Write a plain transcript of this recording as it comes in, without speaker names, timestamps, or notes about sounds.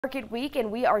Market Week,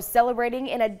 and we are celebrating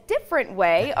in a different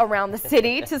way around the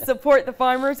city to support the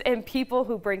farmers and people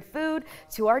who bring food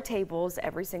to our tables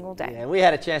every single day. Yeah, and we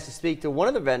had a chance to speak to one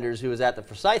of the vendors who is at the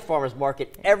Forsyth Farmers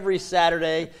Market every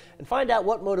Saturday and find out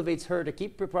what motivates her to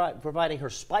keep providing her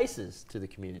spices to the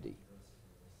community.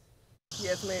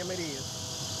 Yes, ma'am, it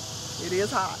is. It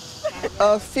is hot.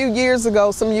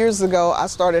 Some years ago, I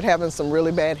started having some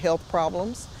really bad health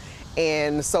problems,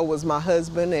 and so was my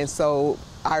husband, and so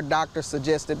our doctor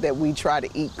suggested that we try to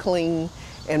eat clean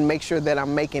and make sure that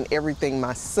I'm making everything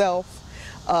myself.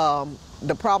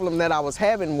 The problem that I was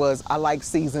having was I like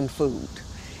seasoned food,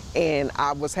 and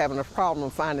I was having a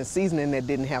problem finding seasoning that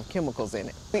didn't have chemicals in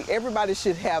it. Everybody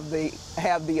should have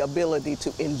the ability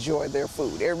to enjoy their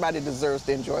food. Everybody deserves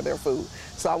to enjoy their food.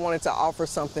 So I wanted to offer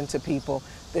something to people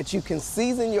that you can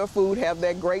season your food, have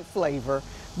that great flavor,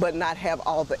 but not have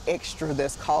all the extra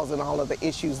that's causing all of the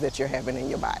issues that you're having in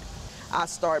your body. I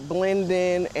start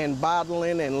blending and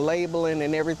bottling and labeling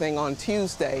and everything on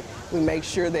Tuesday. We make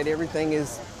sure that everything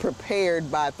is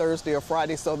prepared by Thursday or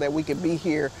Friday so that we can be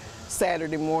here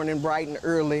Saturday morning bright and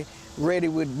early, ready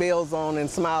with bells on and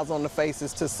smiles on the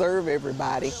faces to serve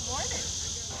everybody.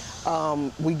 Good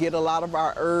morning. We get a lot of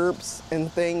our herbs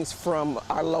and things from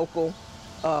our local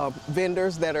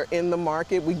vendors that are in the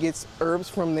market. We get herbs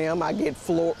from them. I get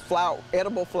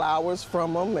edible flowers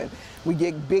from them, and we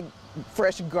get big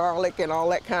fresh garlic and all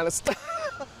that kind of stuff.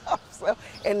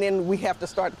 And then we have to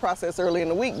start the process early in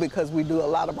the week because we do a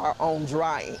lot of our own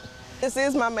drying. This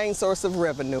is my main source of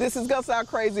revenue. This is gonna sound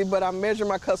crazy, but I measure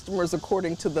my customers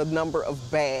according to the number of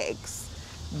bags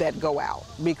that go out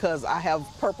because I have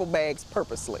purple bags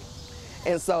purposely.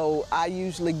 And so I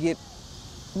usually get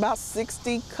about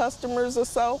 60 customers or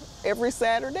so every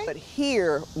Saturday. But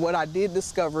here, what I did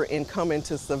discover in coming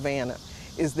to Savannah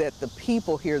is that the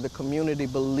people here, the community,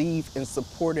 believe in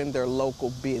supporting their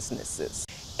local businesses.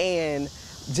 And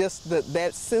just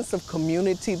that sense of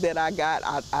community that I got,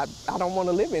 I don't want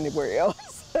to live anywhere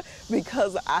else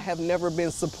because I have never been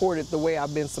supported the way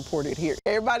I've been supported here.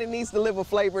 Everybody needs to live a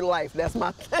flavored life. That's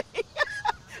my thing.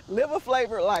 Live a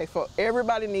flavored life.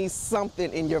 Everybody needs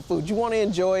something in your food. You want to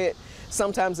enjoy it.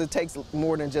 Sometimes it takes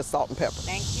more than just salt and pepper.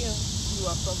 Thank you. You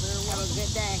are so very welcome. Have a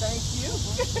good day. Thank you.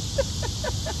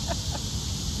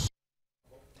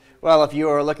 Well, if you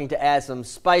are looking to add some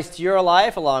spice to your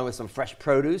life along with some fresh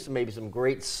produce and maybe some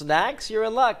great snacks, you're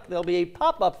in luck. There'll be a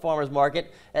pop-up farmers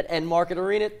market at End Market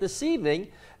Arena this evening.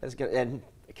 And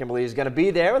Kimberly is going to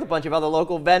be there with a bunch of other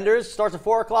local vendors. Starts at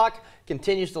 4 o'clock,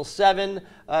 continues till 7.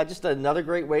 Just another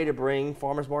great way to bring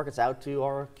farmers markets out to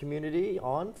our community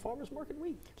on Farmers Market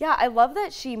Week. Yeah, I love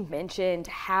that she mentioned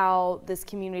how this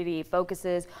community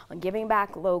focuses on giving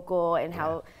back local and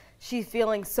how she's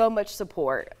feeling so much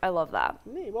support. I love that.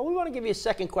 Well, we want to give you a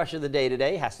second question of the day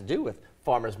today. It has to do with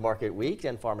Farmers Market Week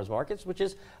and farmers markets, which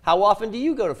is, how often do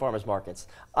you go to farmers markets?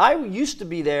 I used to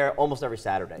be there almost every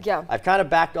Saturday. Yeah. I've kind of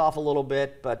backed off a little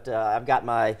bit, but I've got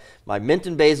my mint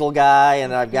and basil guy,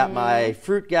 and I've got my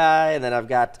fruit guy, and then I've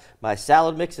got my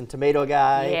salad mix and tomato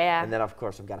guy. Yeah. And then, of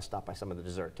course, I've got to stop by some of the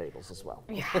dessert tables as well.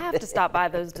 You have to stop by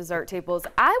those dessert tables.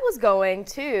 I was going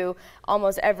to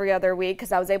almost every other week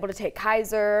because I was able to take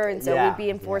Kaiser, and so we'd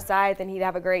be in Forsyth, and he'd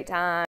have a great time.